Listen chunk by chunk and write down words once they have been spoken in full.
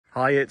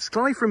Hi, it's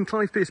Clive from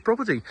Clive Pierce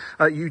Property.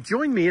 You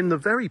join me in the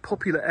very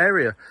popular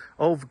area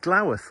of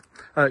Gloweth.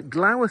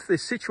 Gloweth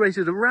is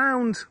situated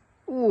around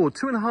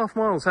 2.5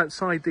 miles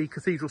outside the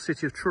cathedral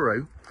city of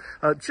Truro,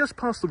 just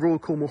past the Royal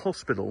Cornwall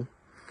Hospital,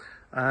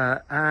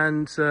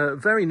 and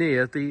very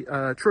near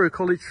the Truro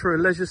College, Truro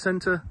Leisure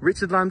Centre,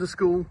 Richard Lander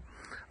School.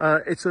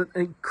 It's an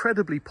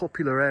incredibly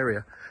popular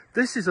area.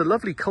 This is a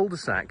lovely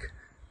cul-de-sac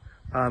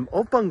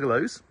of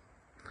bungalows,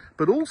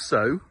 but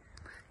also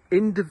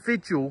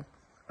individual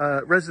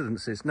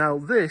residences. Now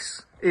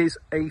this is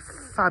a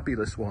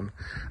fabulous one.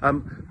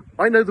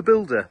 I know the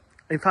builder.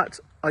 In fact,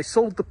 I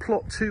sold the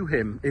plot to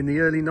him in the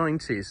early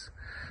 90s.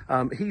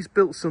 He's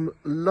built some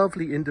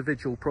lovely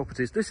individual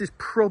properties. This is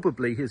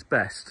probably his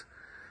best.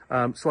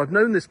 So I've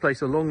known this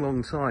place a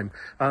long time.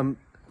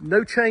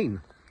 No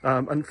chain.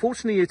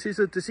 Unfortunately, it is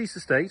a deceased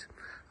estate,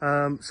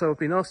 so I've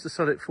been asked to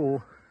sell it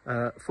for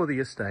the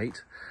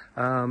estate.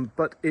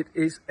 But it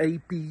is a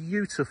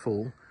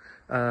beautiful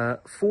 4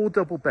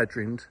 double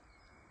bedroomed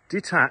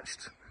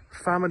detached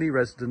family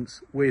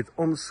residence with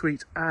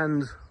ensuite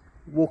and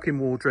walk-in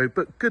wardrobe,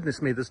 but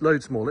goodness me, there's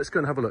loads more. Let's go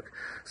and have a look.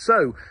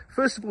 So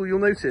first of all, you'll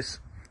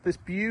notice this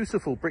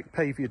beautiful brick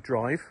paved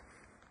drive.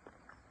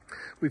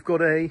 We've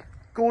got a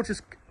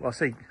gorgeous, well, I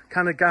say,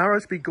 can a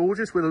garage be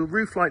gorgeous with a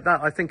roof like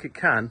that? I think it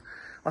can.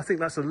 I think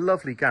that's a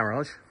lovely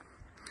garage.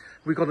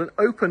 We've got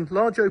an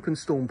large open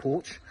storm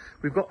porch.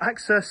 We've got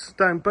access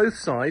down both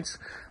sides.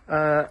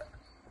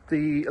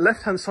 The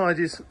left-hand side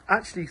is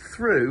actually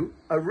through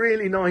a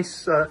really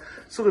nice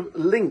sort of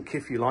link,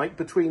 if you like,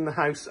 between the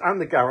house and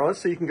the garage.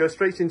 So you can go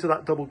straight into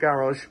that double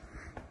garage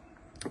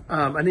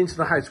and into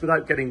the house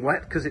without getting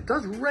wet, because it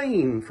does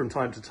rain from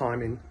time to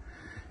time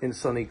in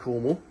sunny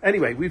Cornwall.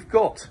 Anyway, we've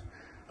got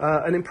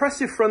an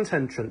impressive front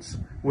entrance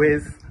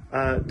with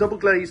double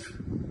glazed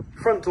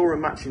front door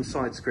and matching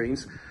side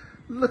screens.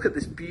 Look at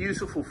this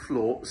beautiful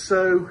floor.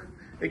 So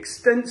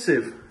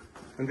extensive.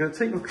 I'm going to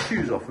take my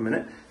shoes off a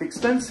minute.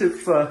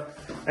 Extensive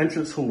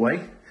entrance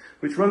hallway,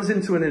 which runs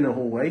into an inner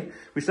hallway,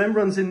 which then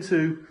runs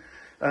into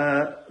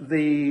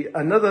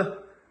another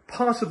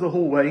part of the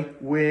hallway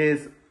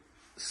with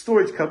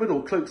storage cupboard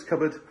or cloaks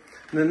cupboard,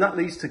 and then that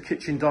leads to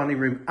kitchen, dining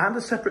room, and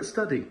a separate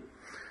study.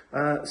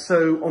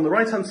 So on the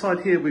right-hand side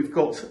here, we've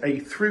got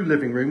a through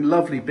living room,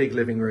 lovely big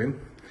living room.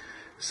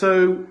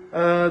 So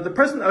the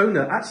present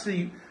owner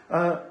actually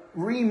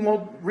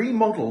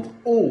remodeled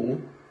all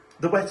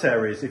the wet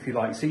areas, if you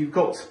like. So you've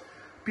got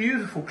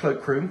beautiful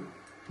cloakroom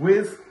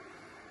with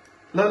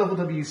low-level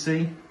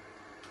WC,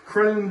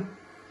 chrome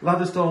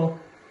ladder style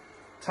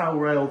towel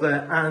rail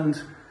there,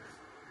 and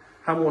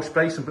hand wash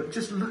basin. But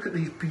just look at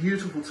these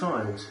beautiful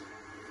tiles.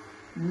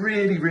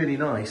 Really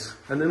nice.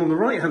 And then on the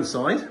right-hand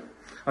side,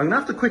 I'm going to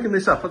have to quicken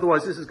this up,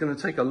 otherwise this is going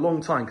to take a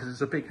long time because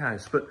it's a big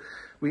house. But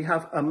we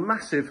have a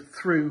massive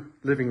through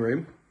living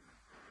room.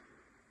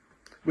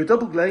 We're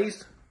double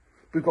glazed.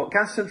 We've got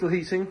gas central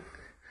heating.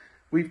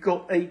 We've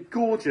got a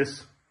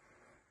gorgeous,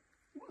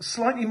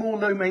 slightly more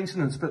low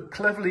maintenance, but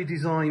cleverly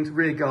designed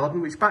rear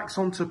garden, which backs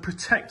onto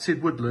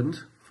protected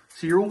woodland.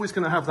 So you're always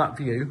going to have that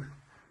view.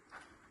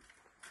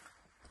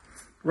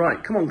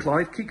 Right, come on,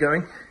 Clive, keep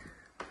going.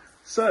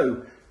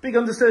 So, big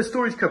understairs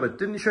storage cupboard,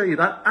 didn't show you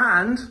that.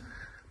 And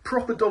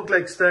proper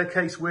dogleg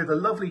staircase with a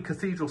lovely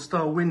cathedral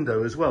style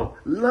window as well.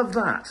 Love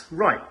that.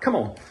 Right, come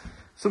on.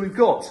 So we've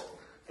got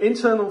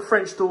internal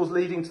French doors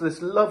leading to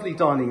this lovely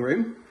dining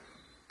room,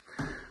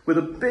 with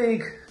a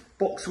big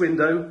box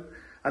window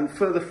and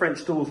further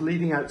French doors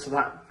leading out to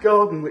that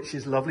garden, which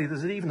is lovely.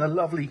 There's even a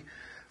lovely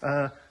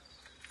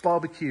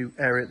barbecue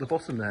area at the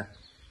bottom there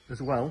as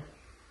well.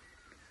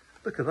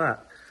 Look at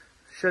that.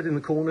 Shed in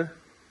the corner.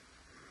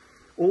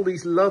 All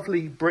these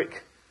lovely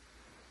brick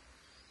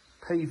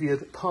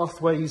paved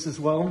pathways as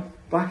well.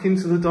 Back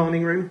into the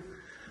dining room.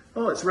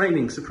 Oh, it's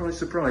raining. Surprise,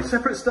 surprise.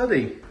 Separate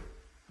study.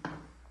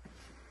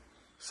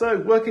 So,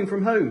 working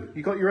from home.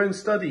 You've got your own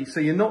study, so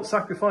you're not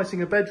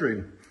sacrificing a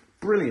bedroom.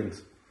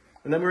 Brilliant.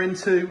 And then we're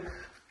into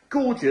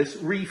gorgeous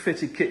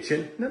refitted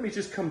kitchen. Let me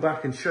just come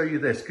back and show you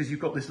this, because you've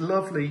got this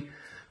lovely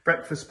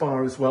breakfast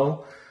bar as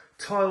well.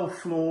 Tile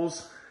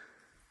floors.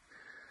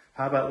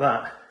 How about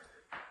that?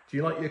 Do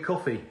you like your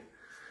coffee?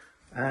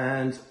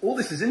 And all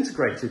this is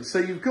integrated. So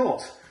you've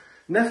got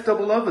Neff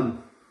double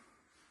oven.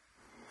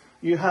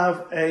 You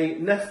have a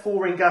Neff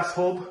 4-ring gas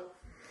hob.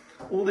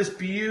 All this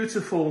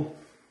beautiful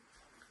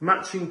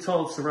matching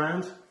tiled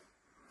surround.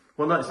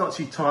 Well, no, it's not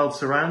actually tiled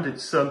surround.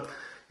 It's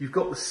you've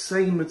got the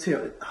same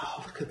material.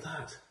 Oh, look at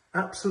that.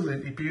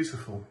 Absolutely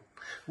beautiful.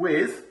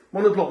 With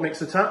monoblock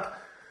mixer tap,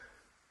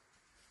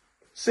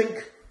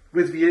 sink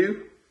with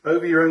view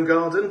over your own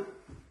garden,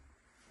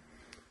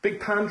 big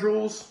pan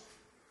drawers.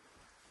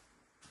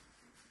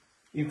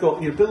 You've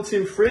got your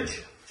built-in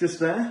fridge just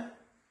there.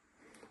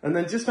 And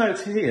then just out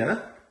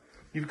here,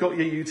 you've got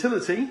your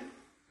utility.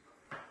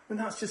 And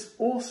that's just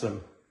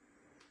awesome.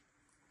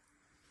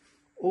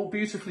 All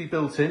beautifully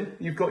built in.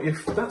 You've got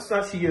that's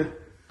actually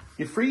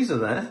your freezer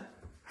there.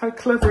 How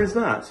clever is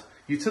that?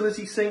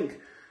 Utility sink,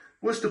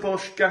 Worcester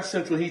Bosch gas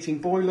central heating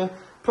boiler,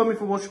 plumbing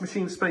for washing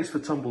machine, space for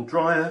tumble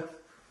dryer.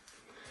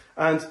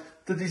 And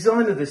the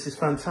design of this is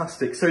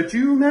fantastic. So do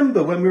you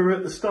remember when we were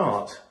at the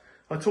start,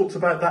 I talked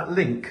about that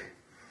link?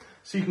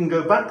 So you can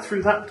go back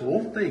through that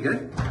door, there you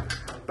go,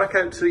 back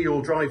out to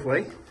your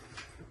driveway.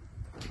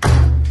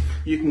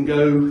 You can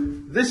go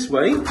this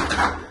way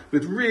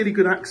with really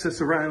good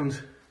access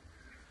around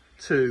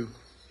to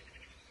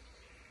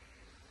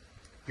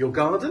your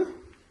garden,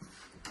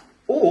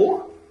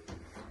 or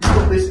you've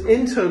got this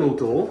internal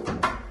door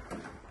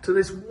to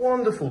this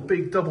wonderful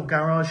big double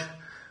garage.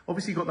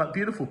 Obviously you've got that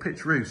beautiful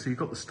pitch roof, so you've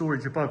got the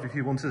storage above if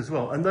you wanted as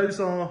well. And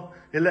those are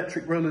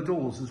electric roller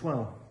doors as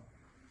well.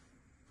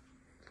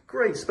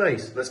 Great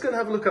space. Let's go and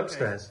have a look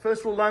upstairs.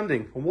 First floor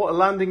landing, and what a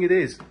landing it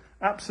is.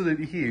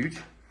 Absolutely huge.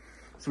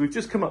 So we've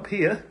just come up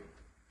here.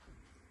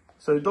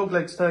 So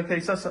dogleg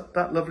staircase, that's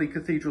that lovely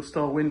cathedral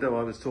style window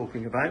I was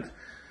talking about.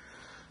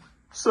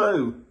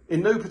 So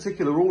in no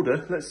particular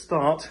order, let's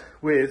start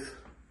with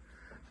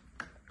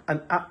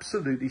an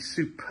absolutely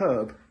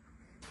superb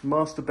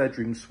master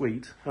bedroom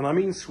suite. And I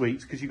mean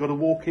suite because you've got a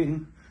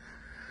walk-in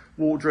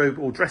wardrobe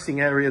or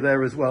dressing area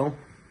there as well.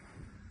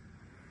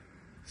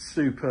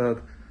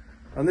 Superb.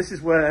 And this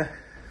is where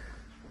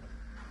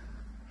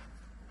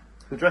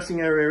the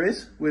dressing area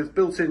is, with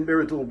built-in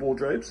mirror door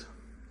wardrobes.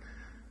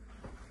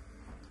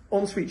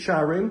 Ensuite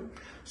shower room,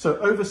 so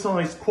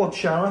oversized quad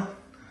shower,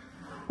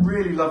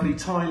 really lovely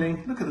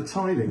tiling. Look at the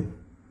tiling.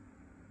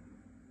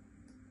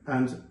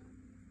 And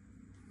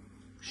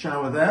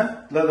shower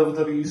there, level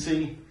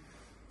WC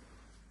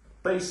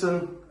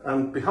basin,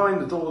 and behind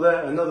the door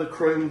there, another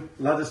chrome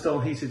ladder style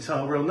heated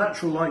towel rail,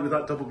 natural light with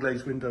that double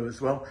glazed window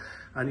as well.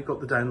 And you've got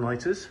the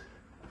downlighters.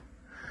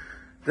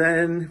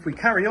 Then if we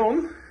carry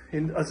on,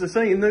 as I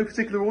say, in no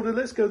particular order,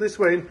 let's go this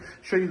way and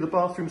show you the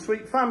bathroom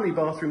suite, family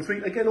bathroom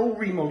suite, again all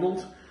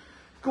remodelled,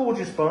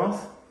 gorgeous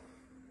bath,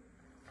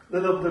 the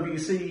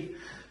WC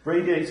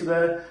radiator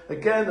there,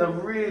 again a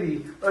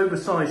really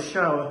oversized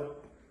shower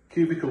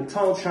cubicle,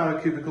 tiled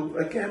shower cubicle,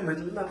 again with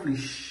lovely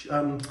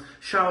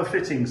shower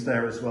fittings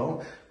there as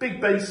well, big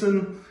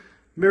basin,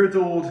 mirror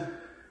doored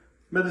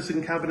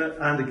medicine cabinet,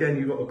 and again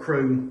you've got a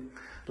chrome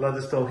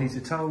ladder style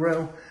heated towel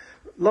rail,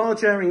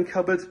 large airing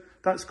cupboard.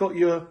 That's got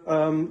your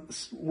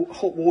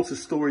hot water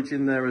storage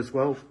in there as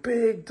well.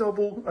 Big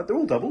double, they're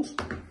all doubles.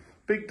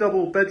 Big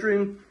double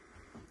bedroom,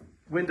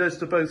 windows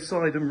to both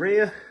side and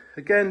rear.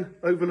 Again,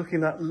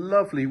 overlooking that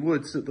lovely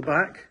woods at the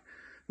back.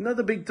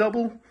 Another big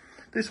double.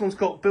 This one's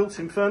got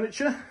built-in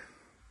furniture,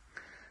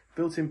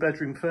 built-in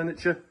bedroom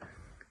furniture.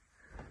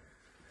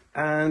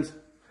 And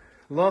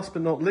last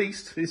but not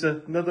least is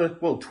another,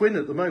 well, twin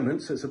at the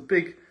moment. So it's a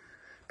big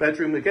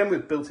bedroom, again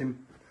with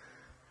built-in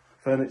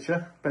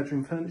furniture,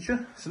 bedroom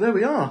furniture. So there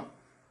we are.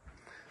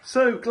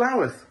 So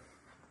Gloweth,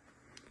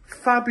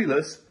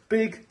 fabulous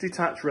big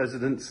detached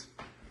residence.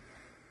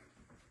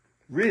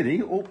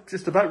 Really, or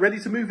just about ready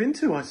to move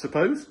into, I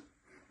suppose.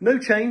 No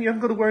chain, you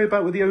haven't got to worry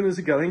about where the owners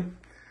are going.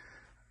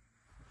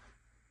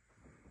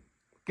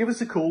 Give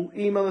us a call,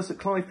 email us at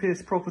Clive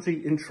Pierce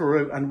Property in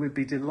Truro, and we'd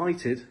be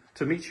delighted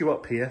to meet you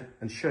up here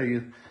and show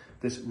you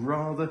this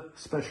rather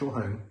special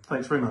home.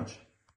 Thanks very much.